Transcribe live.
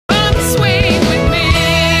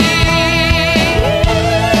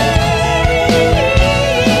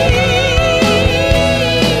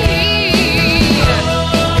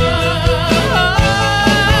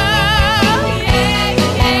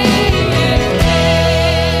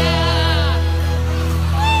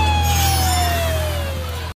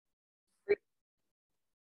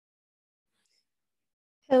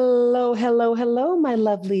Hello, my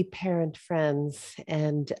lovely parent friends.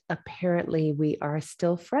 And apparently, we are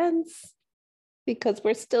still friends because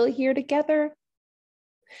we're still here together.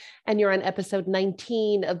 And you're on episode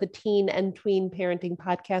 19 of the Teen and Tween Parenting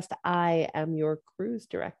Podcast. I am your cruise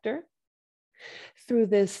director through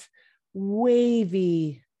this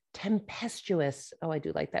wavy, tempestuous, oh, I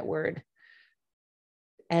do like that word,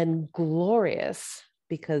 and glorious,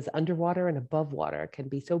 because underwater and above water can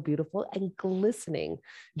be so beautiful and glistening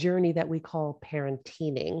journey that we call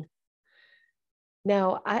parenting.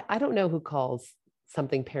 Now, I don't know who calls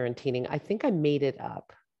something parenting. I think I made it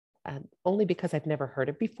up only because I've never heard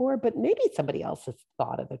it before, but maybe somebody else has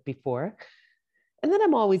thought of it before. And then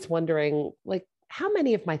I'm always wondering, like, how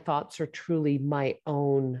many of my thoughts are truly my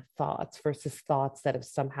own thoughts versus thoughts that have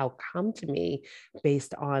somehow come to me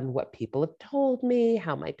based on what people have told me,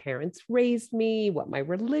 how my parents raised me, what my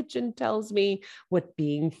religion tells me, what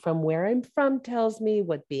being from where I'm from tells me,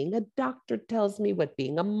 what being a doctor tells me, what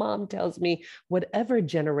being a mom tells me, whatever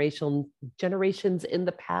generations in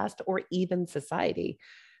the past or even society.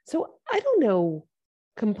 So I don't know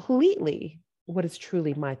completely what is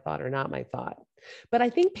truly my thought or not my thought. But I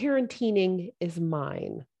think parenting is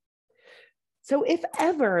mine. So if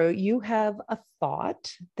ever you have a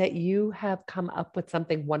thought that you have come up with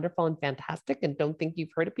something wonderful and fantastic and don't think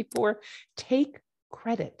you've heard it before, take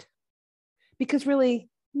credit. Because really,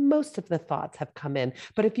 most of the thoughts have come in.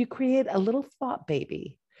 But if you create a little thought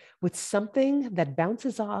baby with something that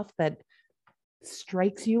bounces off, that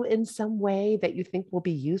strikes you in some way that you think will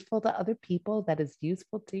be useful to other people, that is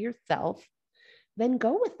useful to yourself, then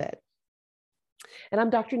go with it. And I'm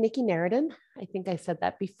Dr. Nikki Narradin. I think I said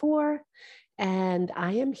that before. And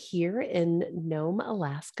I am here in Nome,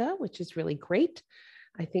 Alaska, which is really great.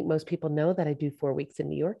 I think most people know that I do 4 weeks in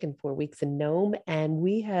New York and 4 weeks in Nome. And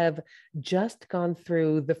we have just gone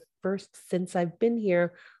through the first, since I've been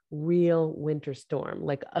here, real winter storm,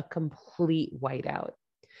 like a complete whiteout.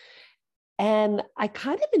 And I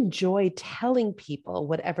kind of enjoy telling people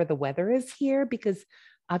whatever the weather is here, because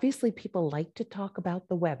obviously people like to talk about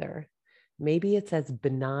the weather. Maybe it's as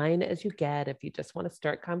benign as you get if you just want to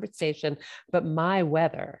start conversation, but my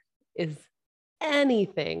weather is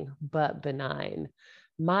anything but benign.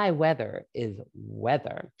 My weather is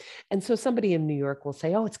weather. And so somebody in New York will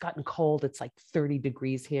say, oh, it's gotten cold. It's like 30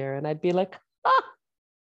 degrees here. And I'd be like,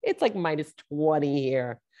 it's like minus 20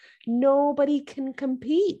 here. Nobody can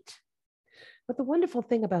compete. But the wonderful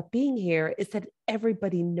thing about being here is that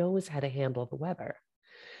everybody knows how to handle the weather.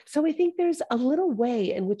 So I think there's a little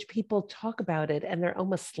way in which people talk about it and they're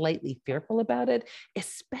almost slightly fearful about it,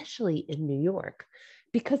 especially in New York,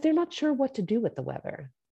 because they're not sure what to do with the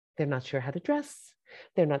weather. They're not sure how to dress.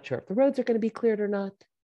 They're not sure if the roads are going to be cleared or not.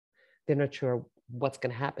 They're not sure what's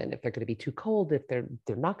going to happen, if they're going to be too cold, if they're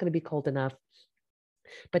not going to be cold enough.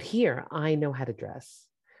 But here, I know how to dress.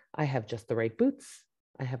 I have just the right boots.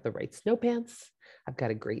 I have the right snow pants. I've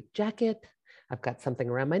got a great jacket. I've got something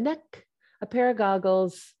around my neck, a pair of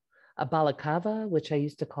goggles, a balaclava, which I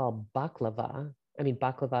used to call baklava. I mean,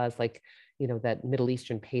 baklava is like, that Middle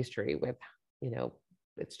Eastern pastry with,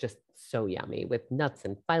 it's just so yummy with nuts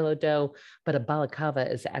and phyllo dough. But a balaclava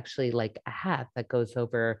is actually like a hat that goes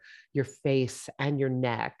over your face and your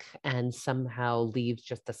neck and somehow leaves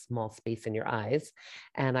just a small space in your eyes.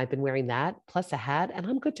 And I've been wearing that plus a hat and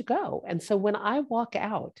I'm good to go. And so when I walk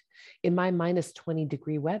out in my minus 20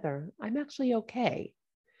 degree weather, I'm actually okay,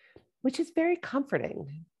 which is very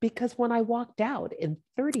comforting, because when I walked out in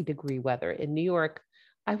 30 degree weather in New York,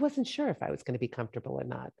 I wasn't sure if I was going to be comfortable or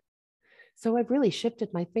not. So I've really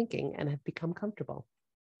shifted my thinking and have become comfortable.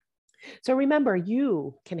 So remember,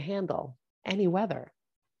 you can handle any weather.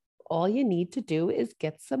 All you need to do is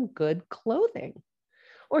get some good clothing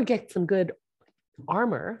or get some good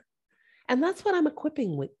armor. And that's what I'm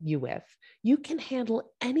equipping you with. You can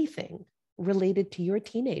handle anything related to your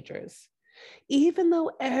teenagers. Even though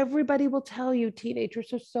everybody will tell you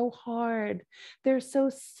teenagers are so hard, they're so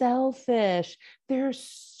selfish, they're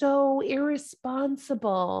so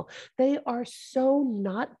irresponsible, they are so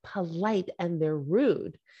not polite, and they're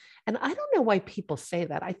rude. And I don't know why people say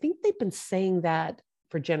that. I think they've been saying that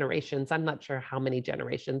for generations. I'm not sure how many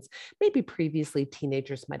generations. Maybe previously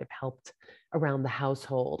teenagers might have helped around the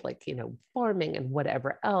household, like, farming and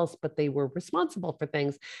whatever else, but they were responsible for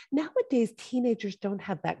things. Nowadays, teenagers don't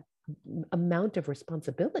have that amount of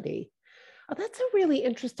responsibility. Oh, that's a really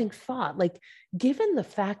interesting thought. Like, given the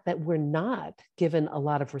fact that we're not given a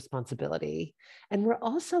lot of responsibility, and we're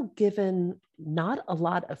also given not a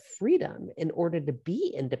lot of freedom in order to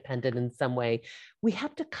be independent in some way, we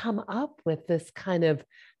have to come up with this kind of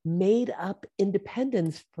made up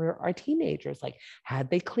independence for our teenagers. Like, had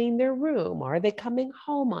they cleaned their room? Are they coming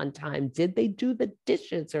home on time? Did they do the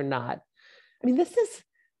dishes or not? I mean, this is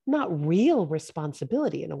not real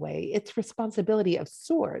responsibility in a way, it's responsibility of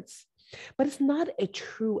sorts, but it's not a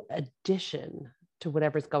true addition to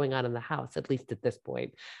whatever's going on in the house, at least at this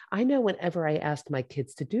point. I know whenever I asked my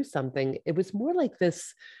kids to do something, it was more like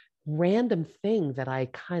this random thing that I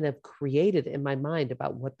kind of created in my mind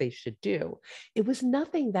about what they should do. It was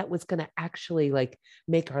nothing that was going to actually like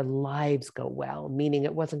make our lives go well, meaning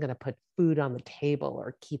it wasn't going to put food on the table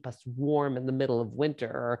or keep us warm in the middle of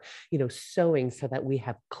winter or, sewing so that we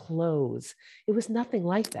have clothes. It was nothing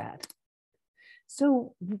like that.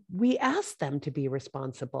 So we ask them to be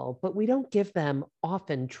responsible, but we don't give them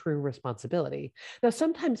often true responsibility. Now,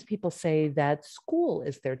 sometimes people say that school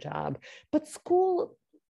is their job, but school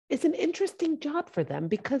is an interesting job for them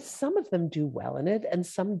because some of them do well in it and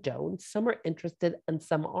some don't. Some are interested and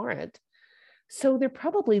some aren't. So they're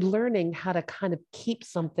probably learning how to kind of keep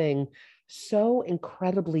something so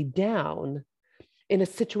incredibly down in a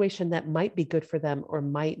situation that might be good for them or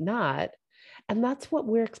might not. And that's what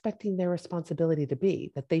we're expecting their responsibility to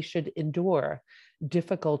be, that they should endure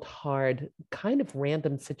difficult, hard, kind of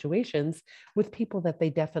random situations with people that they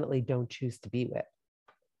definitely don't choose to be with.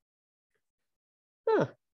 Huh,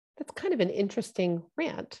 that's kind of an interesting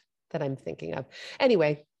rant that I'm thinking of.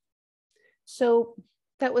 Anyway, so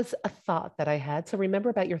that was a thought that I had. So remember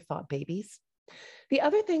about your thought babies. The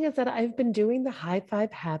other thing is that I've been doing the high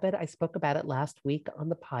five habit. I spoke about it last week on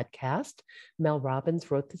the podcast. Mel Robbins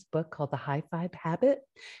wrote this book called The High Five Habit,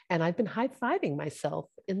 and I've been high fiving myself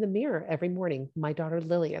in the mirror every morning. My daughter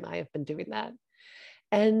Lily and I have been doing that.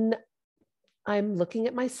 And I'm looking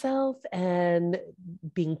at myself and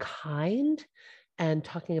being kind and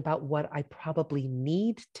talking about what I probably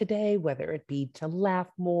need today, whether it be to laugh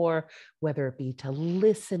more, whether it be to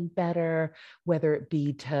listen better, whether it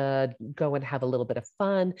be to go and have a little bit of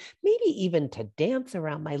fun, maybe even to dance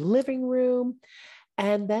around my living room.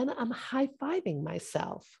 And then I'm high fiving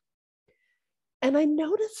myself. And I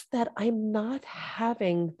noticed that I'm not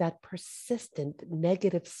having that persistent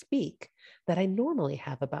negative speak that I normally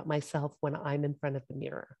have about myself when I'm in front of the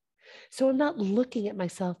mirror. So I'm not looking at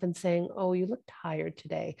myself and saying, oh, you look tired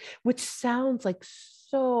today, which sounds like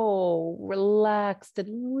so relaxed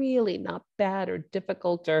and really not bad or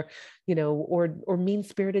difficult or, or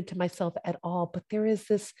mean-spirited to myself at all. But there is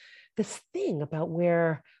this thing about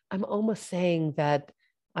where I'm almost saying that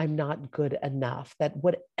I'm not good enough, that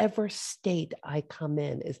whatever state I come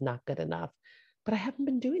in is not good enough. But I haven't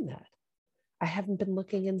been doing that. I haven't been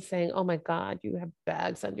looking and saying, oh my God, you have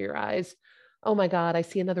bags under your eyes. Oh my God, I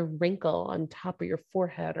see another wrinkle on top of your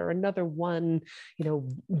forehead or another one,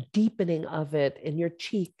 deepening of it in your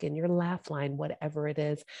cheek and your laugh line, whatever it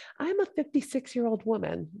is. I'm a 56-year-old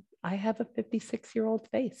woman. I have a 56-year-old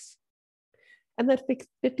face. And that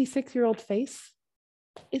 56-year-old face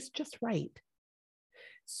is just right.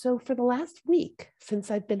 So for the last week,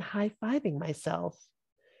 since I've been high-fiving myself,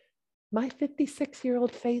 my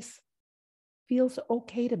 56-year-old face feels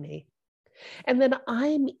okay to me. And then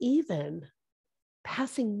I'm even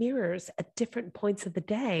passing mirrors at different points of the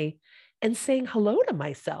day and saying hello to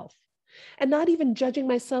myself and not even judging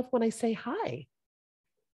myself when I say hi.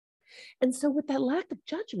 And so with that lack of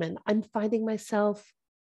judgment, I'm finding myself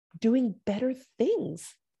doing better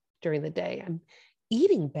things during the day. I'm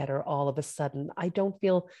eating better all of a sudden. I don't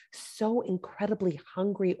feel so incredibly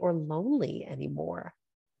hungry or lonely anymore.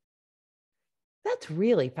 That's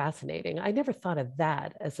really fascinating. I never thought of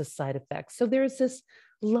that as a side effect. So there's this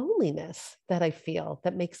loneliness that I feel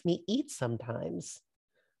that makes me eat sometimes,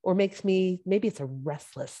 or makes me, maybe it's a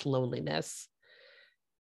restless loneliness.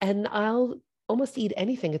 And I'll almost eat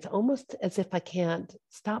anything. It's almost as if I can't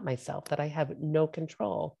stop myself, that I have no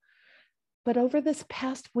control. But over this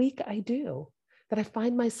past week, I do, that I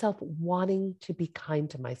find myself wanting to be kind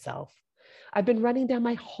to myself. I've been running down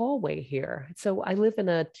my hallway here. So I live in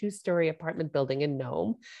a 2-story apartment building in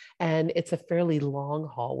Nome, and it's a fairly long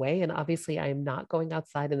hallway. And obviously, I am not going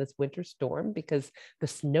outside in this winter storm because the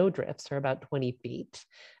snow drifts are about 20 feet.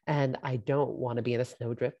 And I don't want to be in a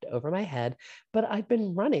snowdrift over my head. But I've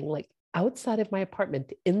been running like outside of my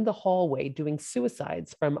apartment in the hallway doing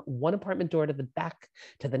suicides from one apartment door to the back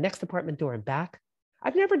to the next apartment door and back.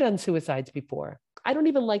 I've never done suicides before. I don't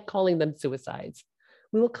even like calling them suicides.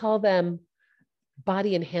 We will call them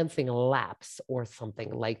body enhancing laps or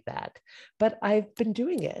something like that. But I've been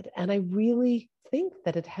doing it, and I really think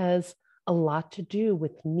that it has a lot to do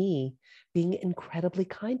with me being incredibly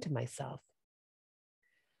kind to myself.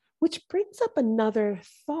 Which brings up another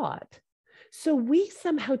thought. So we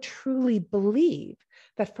somehow truly believe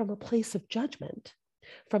that from a place of judgment,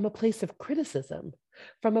 from a place of criticism,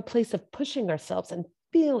 from a place of pushing ourselves and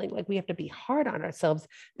feeling like we have to be hard on ourselves,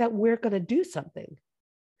 that we're going to do something.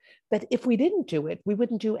 That if we didn't do it, we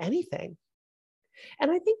wouldn't do anything.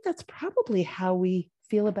 And I think that's probably how we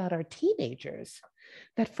feel about our teenagers,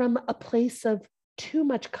 that from a place of too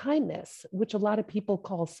much kindness, which a lot of people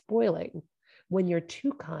call spoiling, when you're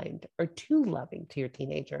too kind or too loving to your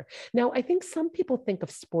teenager. Now, I think some people think of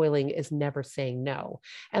spoiling as never saying no.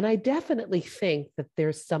 And I definitely think that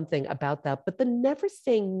there's something about that. But the never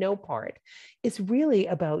saying no part is really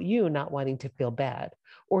about you not wanting to feel bad,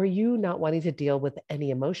 or you not wanting to deal with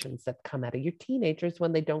any emotions that come out of your teenagers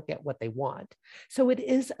when they don't get what they want. So it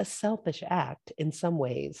is a selfish act in some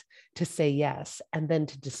ways to say yes and then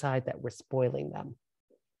to decide that we're spoiling them.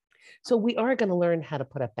 So we are going to learn how to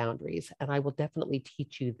put up boundaries, and I will definitely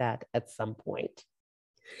teach you that at some point.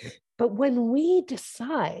 But when we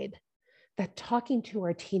decide that talking to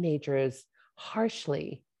our teenagers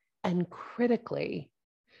harshly and critically,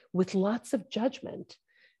 with lots of judgment,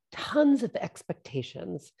 tons of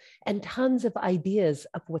expectations, and tons of ideas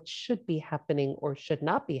of what should be happening or should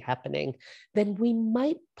not be happening, then we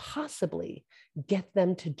might possibly get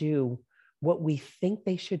them to do what we think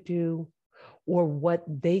they should do, or what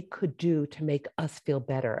they could do to make us feel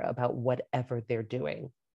better about whatever they're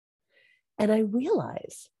doing. And I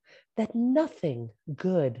realize that nothing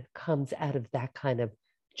good comes out of that kind of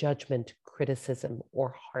judgment, criticism,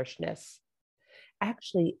 or harshness.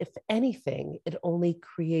 Actually, if anything, it only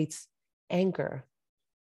creates anger.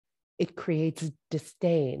 It creates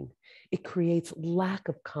disdain. It creates lack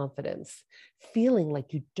of confidence, feeling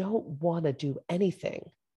like you don't want to do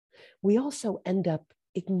anything. We also end up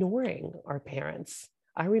ignoring our parents.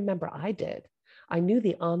 I remember I did. I knew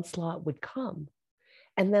the onslaught would come.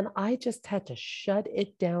 And then I just had to shut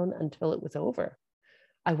it down until it was over.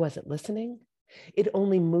 I wasn't listening. It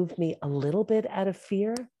only moved me a little bit out of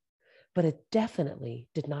fear, but it definitely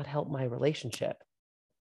did not help my relationship.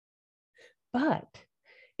 But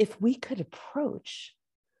if we could approach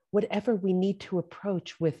whatever we need to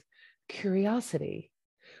approach with curiosity,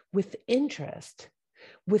 with interest,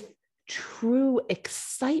 with true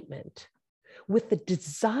excitement, with the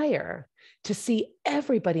desire to see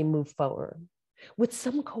everybody move forward, with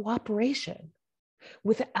some cooperation,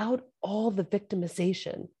 without all the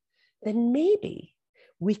victimization, then maybe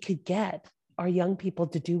we could get our young people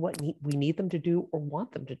to do what we need them to do or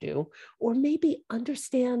want them to do, or maybe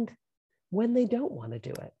understand when they don't want to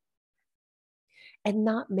do it, and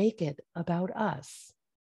not make it about us,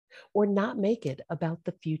 or not make it about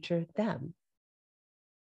the future them.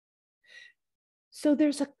 So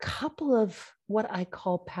there's a couple of what I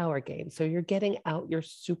call power games. So you're getting out your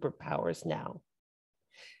superpowers now.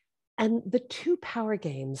 And the two power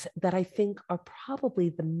games that I think are probably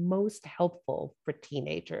the most helpful for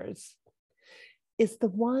teenagers is the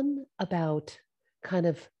one about kind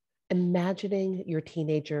of imagining your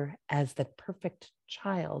teenager as the perfect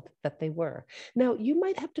child that they were. Now, you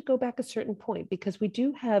might have to go back a certain point, because we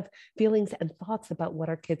do have feelings and thoughts about what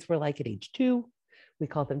our kids were like at age 2. We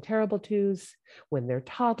call them terrible twos, when they're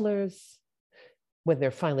toddlers, when they're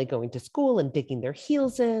finally going to school and digging their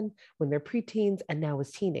heels in, when they're preteens, and now as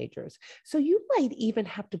teenagers. So you might even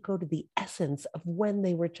have to go to the essence of when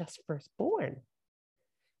they were just first born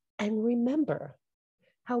and remember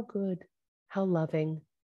how good, how loving,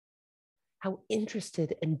 how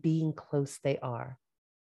interested in being close they are.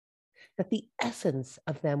 That the essence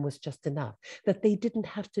of them was just enough, that they didn't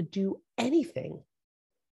have to do anything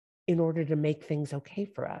in order to make things okay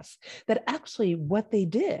for us. That actually what they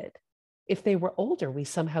did, if they were older, we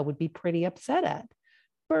somehow would be pretty upset at.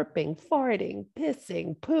 Burping, farting,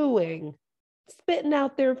 pissing, pooing, spitting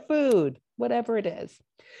out their food, whatever it is.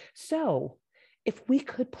 So if we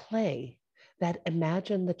could play that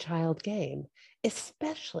imagine the child game,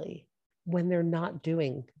 especially when they're not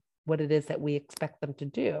doing what it is that we expect them to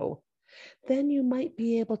do, then you might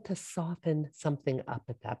be able to soften something up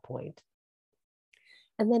at that point.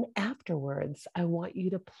 And then afterwards, I want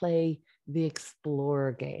you to play the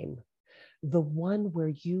explorer game, the one where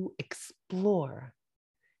you explore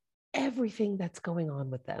everything that's going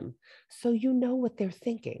on with them so you know what they're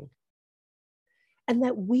thinking. And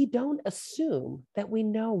that we don't assume that we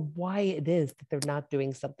know why it is that they're not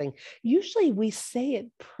doing something. Usually we say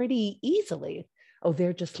it pretty easily. Oh,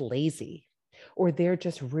 they're just lazy, or they're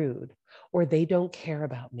just rude, or they don't care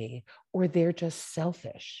about me, or they're just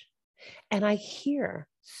selfish. And I hear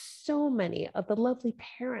so many of the lovely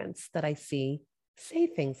parents that I see say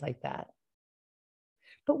things like that.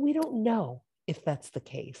 But we don't know if that's the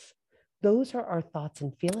case. Those are our thoughts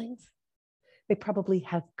and feelings. They probably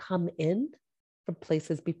have come in from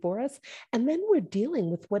places before us. And then we're dealing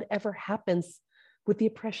with whatever happens with the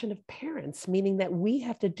oppression of parents, meaning that we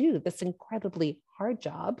have to do this incredibly hard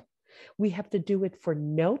job. We have to do it for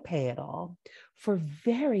no pay at all, for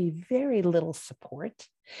very, very little support.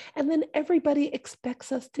 And then everybody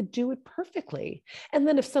expects us to do it perfectly. And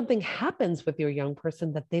then if something happens with your young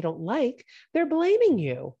person that they don't like, they're blaming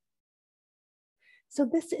you. So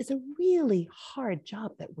this is a really hard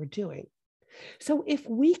job that we're doing. So if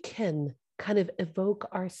we can kind of evoke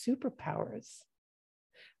our superpowers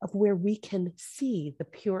of where we can see the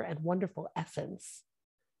pure and wonderful essence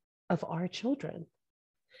of our children,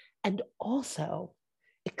 and also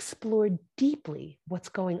explore deeply what's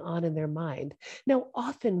going on in their mind. Now,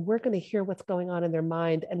 often we're going to hear what's going on in their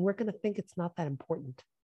mind and we're going to think it's not that important.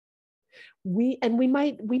 We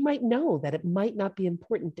might know that it might not be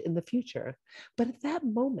important in the future, but at that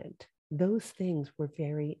moment, those things were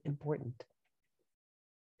very important.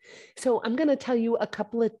 So I'm going to tell you a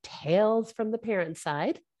couple of tales from the parent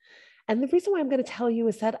side. And the reason why I'm going to tell you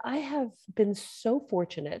is that I have been so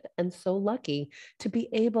fortunate and so lucky to be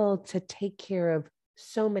able to take care of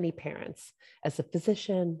so many parents as a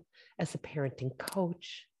physician, as a parenting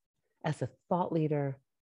coach, as a thought leader,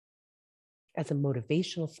 as a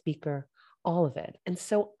motivational speaker, all of it. And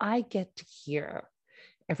so I get to hear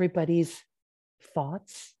everybody's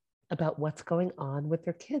thoughts about what's going on with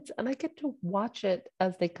their kids. And I get to watch it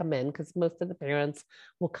as they come in, because most of the parents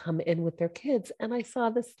will come in with their kids. And I saw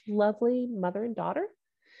this lovely mother and daughter,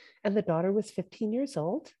 and the daughter was 15 years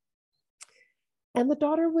old. And the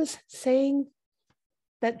daughter was saying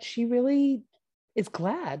that she really is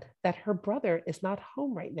glad that her brother is not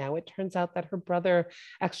home right now. It turns out that her brother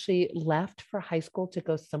actually left for high school to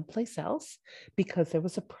go someplace else because there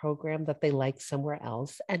was a program that they liked somewhere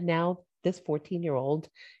else. And now this 14-year-old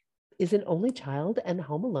is an only child and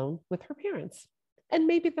home alone with her parents. And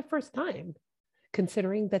maybe the first time,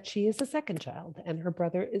 considering that she is a second child and her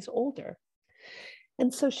brother is older.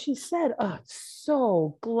 And so she said, oh,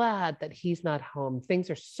 so glad that he's not home. Things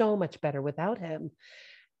are so much better without him.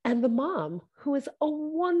 And the mom, who is a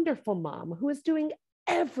wonderful mom, who is doing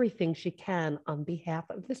everything she can on behalf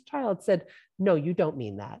of this child, said, no, you don't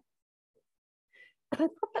mean that. And I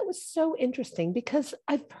thought that was so interesting because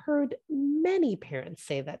I've heard many parents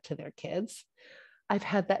say that to their kids. I've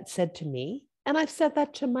had that said to me, and I've said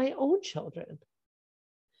that to my own children.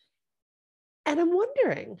 And I'm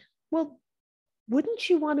wondering, well, wouldn't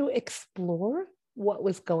you want to explore what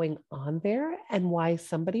was going on there and why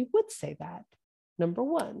somebody would say that? Number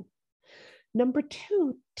one. Number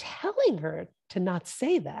two, telling her to not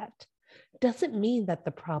say that doesn't mean that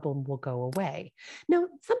the problem will go away. Now,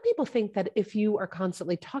 some people think that if you are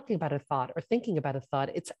constantly talking about a thought or thinking about a thought,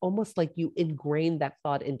 it's almost like you ingrain that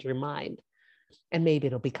thought into your mind. And maybe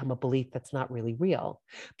it'll become a belief that's not really real.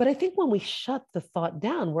 But I think when we shut the thought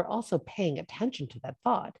down, we're also paying attention to that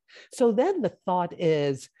thought. So then the thought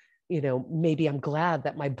is, maybe I'm glad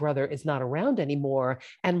that my brother is not around anymore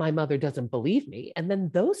and my mother doesn't believe me. And then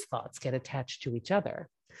those thoughts get attached to each other.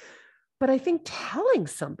 But I think telling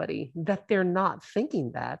somebody that they're not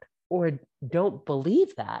thinking that or don't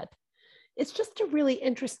believe that, it's just a really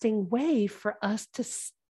interesting way for us to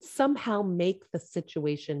somehow make the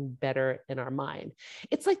situation better in our mind.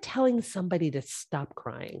 It's like telling somebody to stop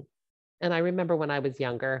crying. And I remember when I was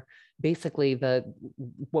younger, basically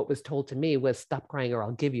what was told to me was stop crying or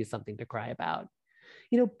I'll give you something to cry about.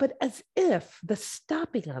 But as if the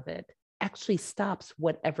stopping of it actually stops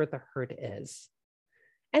whatever the hurt is.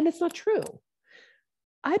 And it's not true.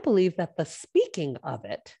 I believe that the speaking of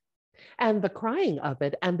it and the crying of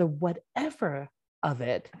it and the whatever of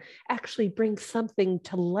it actually brings something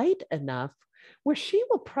to light enough where she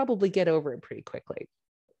will probably get over it pretty quickly.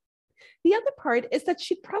 The other part is that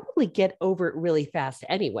she'd probably get over it really fast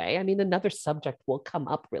anyway. I mean, another subject will come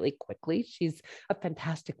up really quickly. She's a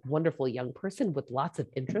fantastic, wonderful young person with lots of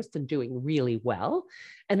interest and doing really well.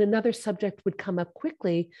 And another subject would come up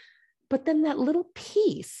quickly, but then that little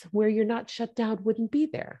piece where you're not shut down wouldn't be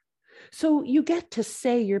there. So you get to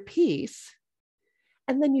say your piece,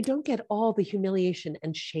 and then you don't get all the humiliation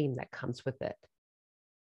and shame that comes with it.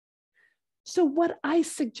 So what I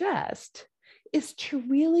suggest is to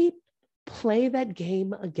really play that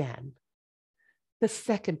game again. The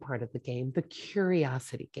second part of the game, the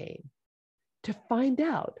curiosity game, to find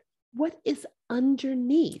out what is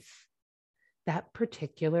underneath that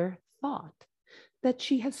particular thought. that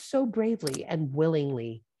she has so bravely and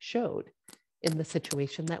willingly showed in the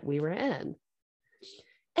situation that we were in.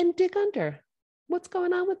 And dig under. What's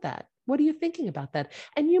going on with that? What are you thinking about that?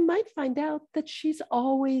 And you might find out that she's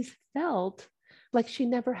always felt like she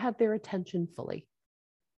never had their attention fully.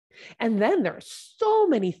 And then there are so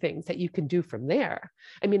many things that you can do from there.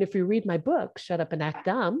 I mean, if you read my book, Shut Up and Act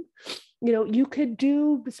Dumb, you could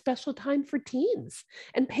do special time for teens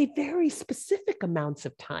and pay very specific amounts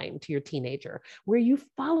of time to your teenager where you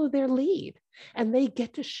follow their lead and they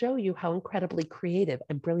get to show you how incredibly creative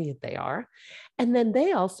and brilliant they are. And then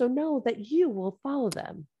they also know that you will follow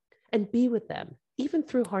them and be with them, even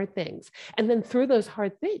through hard things. And then through those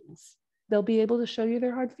hard things, they'll be able to show you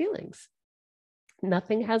their hard feelings.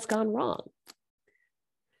 Nothing has gone wrong.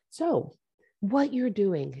 So what you're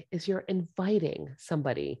doing is you're inviting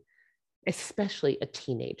somebody, especially a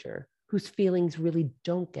teenager whose feelings really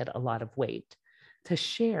don't get a lot of weight, to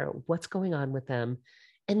share what's going on with them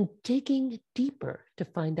and digging deeper to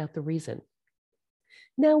find out the reason.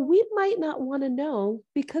 Now, we might not want to know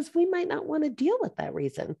because we might not want to deal with that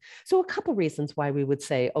reason. So a couple reasons why we would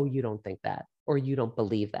say, oh, you don't think that, or you don't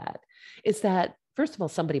believe that, is that, first of all,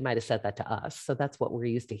 somebody might have said that to us. So that's what we're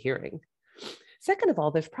used to hearing. Second of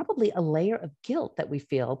all, there's probably a layer of guilt that we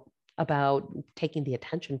feel about taking the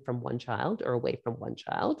attention from one child or away from one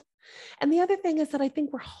child. And the other thing is that I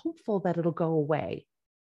think we're hopeful that it'll go away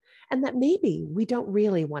and that maybe we don't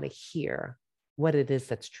really want to hear what it is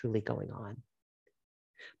that's truly going on.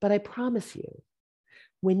 But I promise you,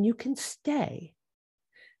 when you can stay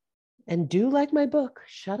and do like my book,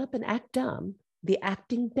 Shut Up and Act Dumb, the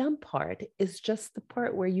acting dumb part is just the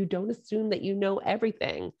part where you don't assume that you know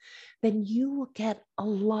everything, then you will get a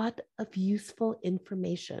lot of useful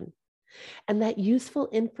information. And that useful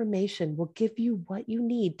information will give you what you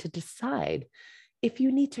need to decide if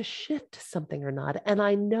you need to shift something or not. And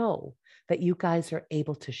I know that you guys are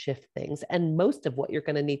able to shift things. And most of what you're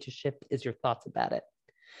going to need to shift is your thoughts about it.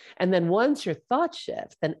 And then once your thoughts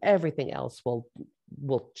shift, then everything else will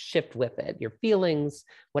shift with it. Your feelings,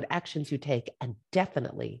 what actions you take, and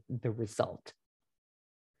definitely the result.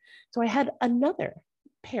 So I had another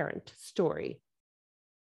parent story.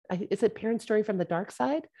 Is it Parent Story from the Dark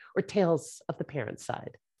Side or Tales of the Parent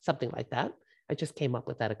Side? Something like that. I just came up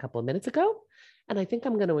with that a couple of minutes ago. And I think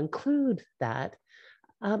I'm going to include that.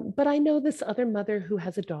 But I know this other mother who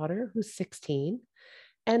has a daughter who's 16.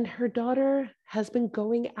 And her daughter has been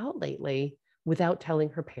going out lately without telling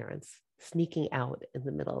her parents, sneaking out in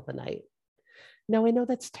the middle of the night. Now, I know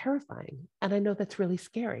that's terrifying, and I know that's really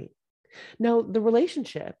scary. Now, the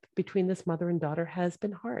relationship between this mother and daughter has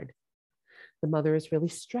been hard. The mother is really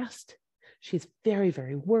stressed. She's very,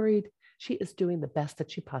 very worried. She is doing the best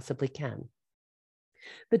that she possibly can.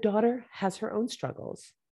 The daughter has her own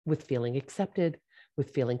struggles with feeling accepted,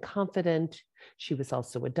 with feeling confident. She was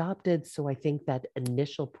also adopted. So I think that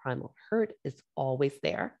initial primal hurt is always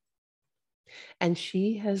there. And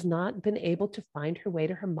she has not been able to find her way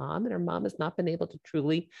to her mom, and her mom has not been able to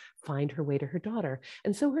truly find her way to her daughter.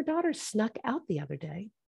 And so her daughter snuck out the other day.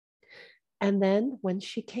 And then when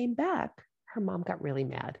she came back, her mom got really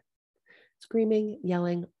mad, screaming,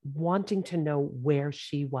 yelling, wanting to know where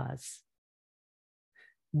she was,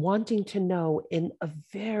 wanting to know in a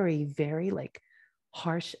very, very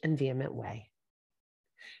harsh and vehement way.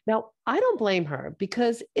 Now, I don't blame her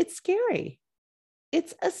because it's scary.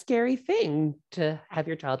 It's a scary thing to have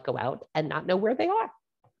your child go out and not know where they are.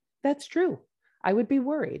 That's true. I would be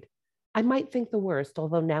worried. I might think the worst,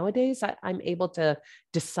 although nowadays I'm able to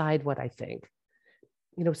decide what I think.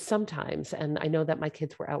 Sometimes, and I know that my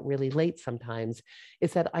kids were out really late sometimes,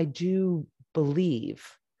 is that I do believe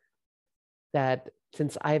that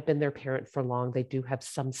since I've been their parent for long, they do have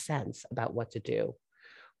some sense about what to do,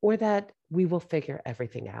 or that we will figure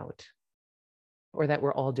everything out, or that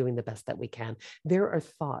we're all doing the best that we can. There are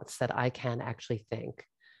thoughts that I can actually think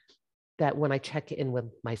that when I check in with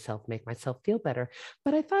myself, make myself feel better.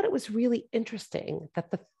 But I thought it was really interesting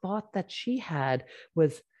that the thought that she had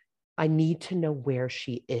was, I need to know where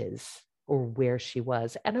she is or where she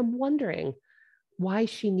was. And I'm wondering why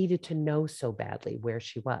she needed to know so badly where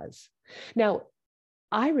she was. Now,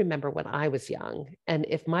 I remember when I was young, and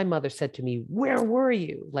if my mother said to me, "Where were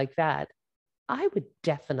you?" like that, I would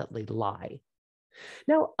definitely lie.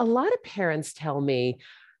 Now, a lot of parents tell me,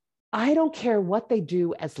 I don't care what they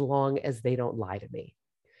do as long as they don't lie to me.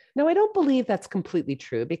 Now, I don't believe that's completely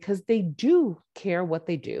true because they do care what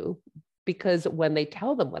they do, because when they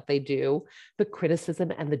tell them what they do, the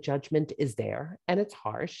criticism and the judgment is there, and it's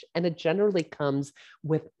harsh, and it generally comes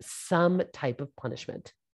with some type of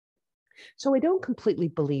punishment. So I don't completely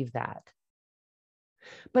believe that.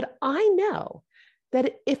 But I know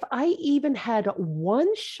that if I even had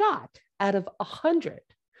one shot out of 100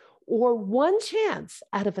 or one chance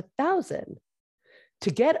out of 1,000 to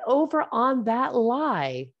get over on that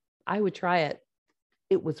lie, I would try it.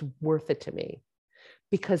 It was worth it to me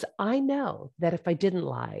because I know that if I didn't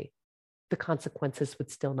lie, the consequences would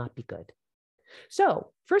still not be good.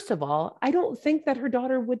 So, first of all, I don't think that her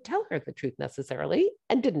daughter would tell her the truth necessarily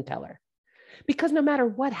and didn't tell her because no matter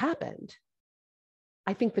what happened,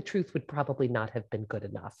 I think the truth would probably not have been good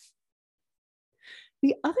enough.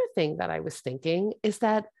 The other thing that I was thinking is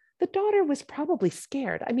that the daughter was probably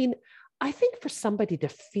scared. I mean, I think for somebody to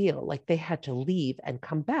feel like they had to leave and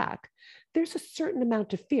come back, there's a certain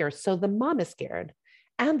amount of fear. So the mom is scared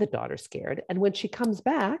and the daughter's scared. And when she comes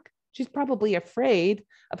back, she's probably afraid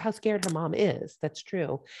of how scared her mom is. That's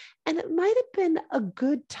true. And it might have been a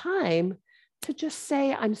good time to just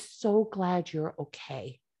say, I'm so glad you're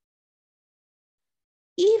okay,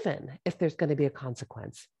 even if there's going to be a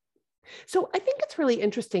consequence. So I think it's really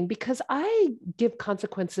interesting because I give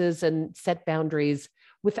consequences and set boundaries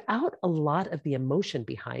without a lot of the emotion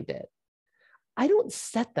behind it. I don't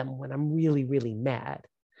set them when I'm really, really mad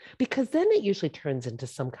because then it usually turns into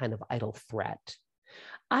some kind of idle threat.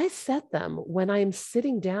 I set them when I'm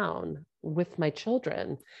sitting down with my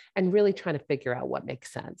children and really trying to figure out what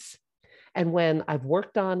makes sense. And when I've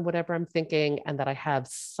worked on whatever I'm thinking and that I have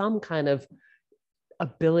some kind of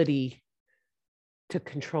ability to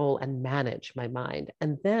control and manage my mind.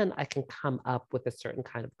 And then I can come up with a certain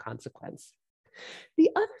kind of consequence. The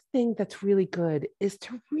other thing that's really good is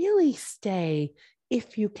to really stay,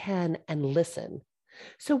 if you can, and listen.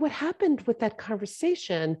 So, what happened with that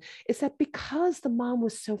conversation is that because the mom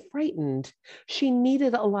was so frightened, she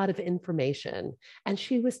needed a lot of information and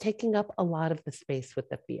she was taking up a lot of the space with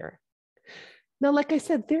the fear. Now, like I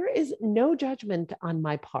said, there is no judgment on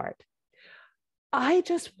my part. I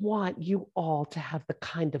just want you all to have the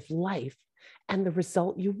kind of life and the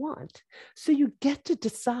result you want. So you get to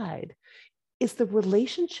decide, is the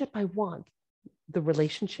relationship I want the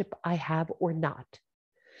relationship I have or not?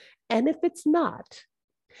 And if it's not,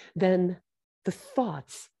 then the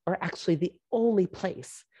thoughts are actually the only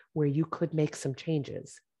place where you could make some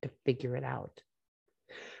changes to figure it out.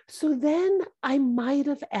 So then I might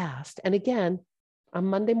have asked, and again, I'm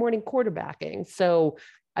Monday morning quarterbacking, so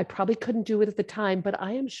I probably couldn't do it at the time, but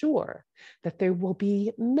I am sure that there will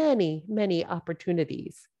be many, many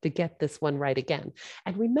opportunities to get this one right again.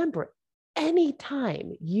 And remember,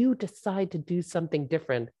 anytime you decide to do something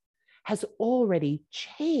different has already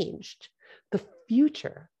changed the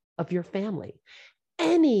future of your family.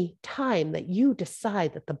 Any time that you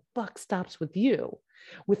decide that the buck stops with you,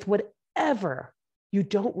 with whatever you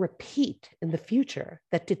don't repeat in the future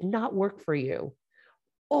that did not work for you,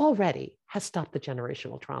 already has stopped the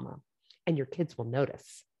generational trauma. And your kids will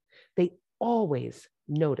notice. They always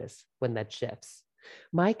notice when that shifts.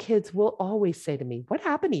 My kids will always say to me, what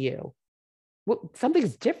happened to you? Well,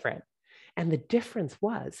 something's different. And the difference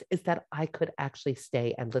is that I could actually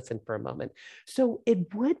stay and listen for a moment. So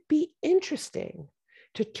it would be interesting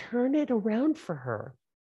to turn it around for her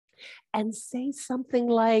and say something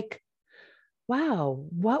like, wow,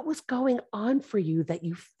 what was going on for you that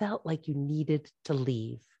you felt like you needed to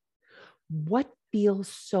leave? What feels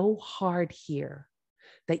so hard here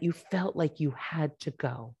that you felt like you had to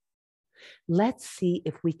go? Let's see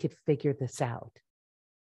if we could figure this out.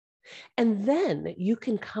 And then you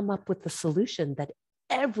can come up with the solution that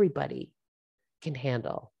everybody can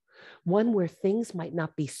handle. One where things might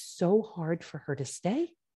not be so hard for her to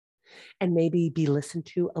stay and maybe be listened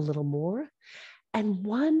to a little more. And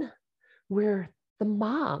one where the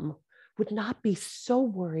mom would not be so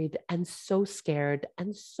worried and so scared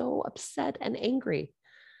and so upset and angry.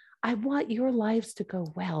 I want your lives to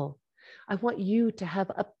go well. I want you to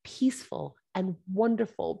have a peaceful and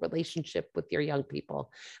wonderful relationship with your young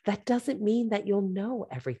people. That doesn't mean that you'll know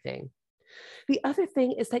everything. The other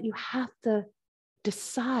thing is that you have to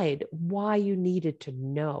decide why you needed to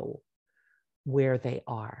know where they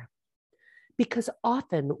are. Because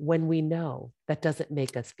often when we know, that doesn't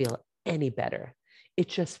make us feel any better. It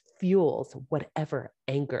just fuels whatever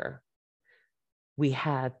anger we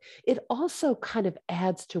have. It also kind of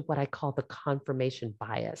adds to what I call the confirmation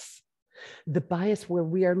bias, the bias where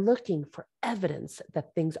we are looking for evidence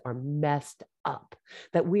that things are messed up,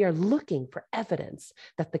 that we are looking for evidence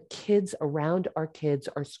that the kids around our kids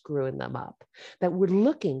are screwing them up, that we're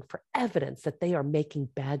looking for evidence that they are making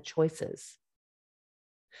bad choices.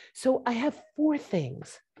 So I have 4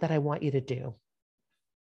 things that I want you to do.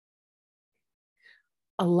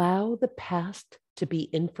 Allow the past to be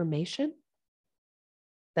information.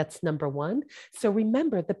 That's number one. So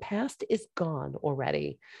remember, the past is gone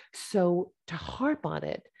already. So to harp on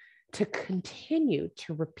it, to continue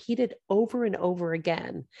to repeat it over and over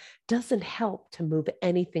again doesn't help to move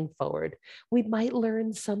anything forward. We might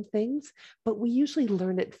learn some things, but we usually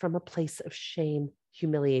learn it from a place of shame,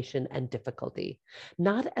 humiliation, and difficulty,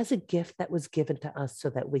 not as a gift that was given to us so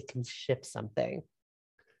that we can shift something.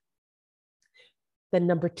 Then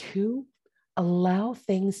number two, allow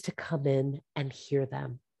things to come in and hear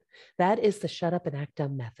them. That is the shut up and act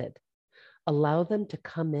dumb method. Allow them to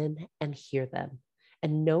come in and hear them,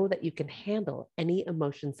 and know that you can handle any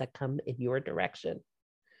emotions that come in your direction.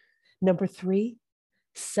 Number three,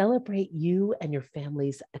 celebrate you and your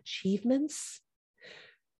family's achievements.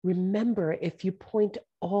 Remember, if you point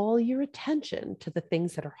all your attention to the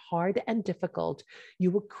things that are hard and difficult, you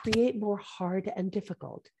will create more hard and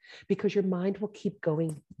difficult because your mind will keep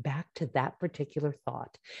going back to that particular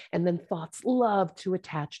thought. And then thoughts love to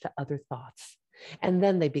attach to other thoughts. And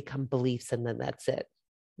then they become beliefs, and then that's it.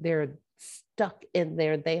 They're stuck in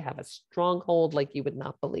there. They have a stronghold like you would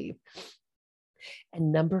not believe.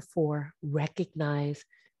 And number four, recognize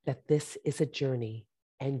that this is a journey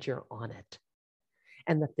and you're on it.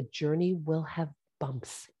 And that the journey will have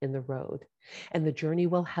bumps in the road, and the journey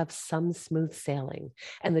will have some smooth sailing,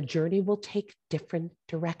 and the journey will take different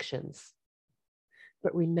directions.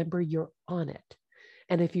 But remember, you're on it.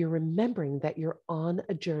 And if you're remembering that you're on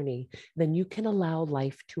a journey, then you can allow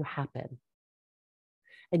life to happen.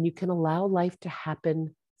 And you can allow life to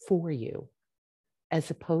happen for you, as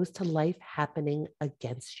opposed to life happening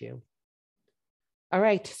against you. All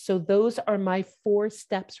right, so those are my 4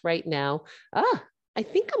 steps right now. I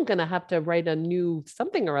think I'm going to have to write a new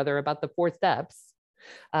something or other about the 4 steps.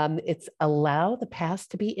 It's allow the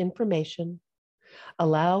past to be information,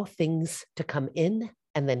 allow things to come in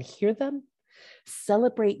and then hear them,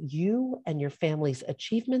 celebrate you and your family's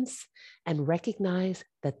achievements, and recognize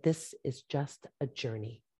that this is just a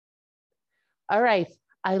journey. All right,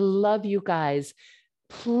 I love you guys.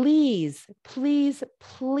 Please, please,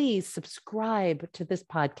 please subscribe to this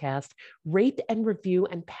podcast, rate and review,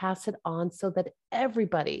 and pass it on so that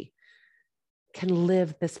everybody can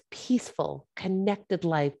live this peaceful, connected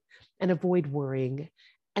life and avoid worrying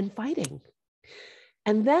and fighting.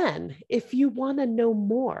 And then, if you want to know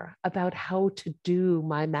more about how to do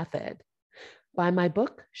my method, buy my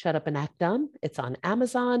book, Shut Up and Act Dumb. It's on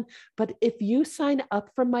Amazon. But if you sign up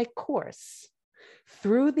for my course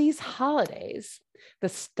through these holidays, the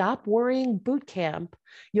Stop Worrying Bootcamp,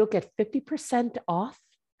 you'll get 50% off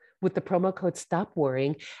with the promo code Stop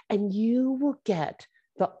Worrying, and you will get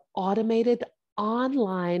the automated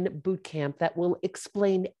online bootcamp that will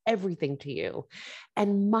explain everything to you.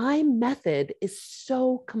 And my method is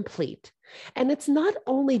so complete. And it's not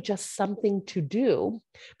only just something to do,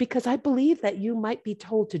 because I believe that you might be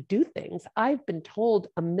told to do things. I've been told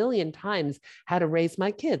a million times how to raise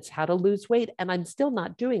my kids, how to lose weight, and I'm still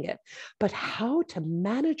not doing it. But how to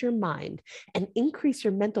manage your mind and increase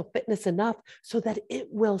your mental fitness enough so that it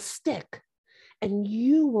will stick and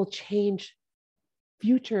you will change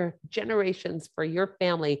future generations for your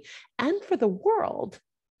family and for the world.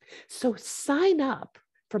 So sign up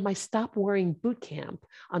for my Stop Worrying Bootcamp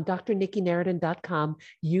on drnikkynaridan.com.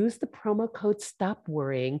 Use the promo code Stop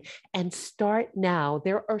Worrying and start now.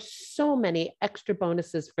 There are so many extra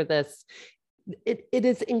bonuses for this. It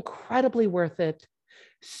is incredibly worth it.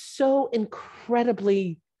 So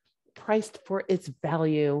incredibly priced for its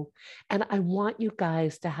value. And I want you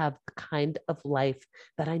guys to have the kind of life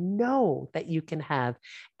that I know that you can have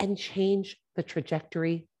and change the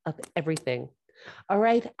trajectory of everything. All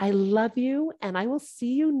right. I love you, and I will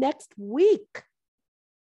see you next week.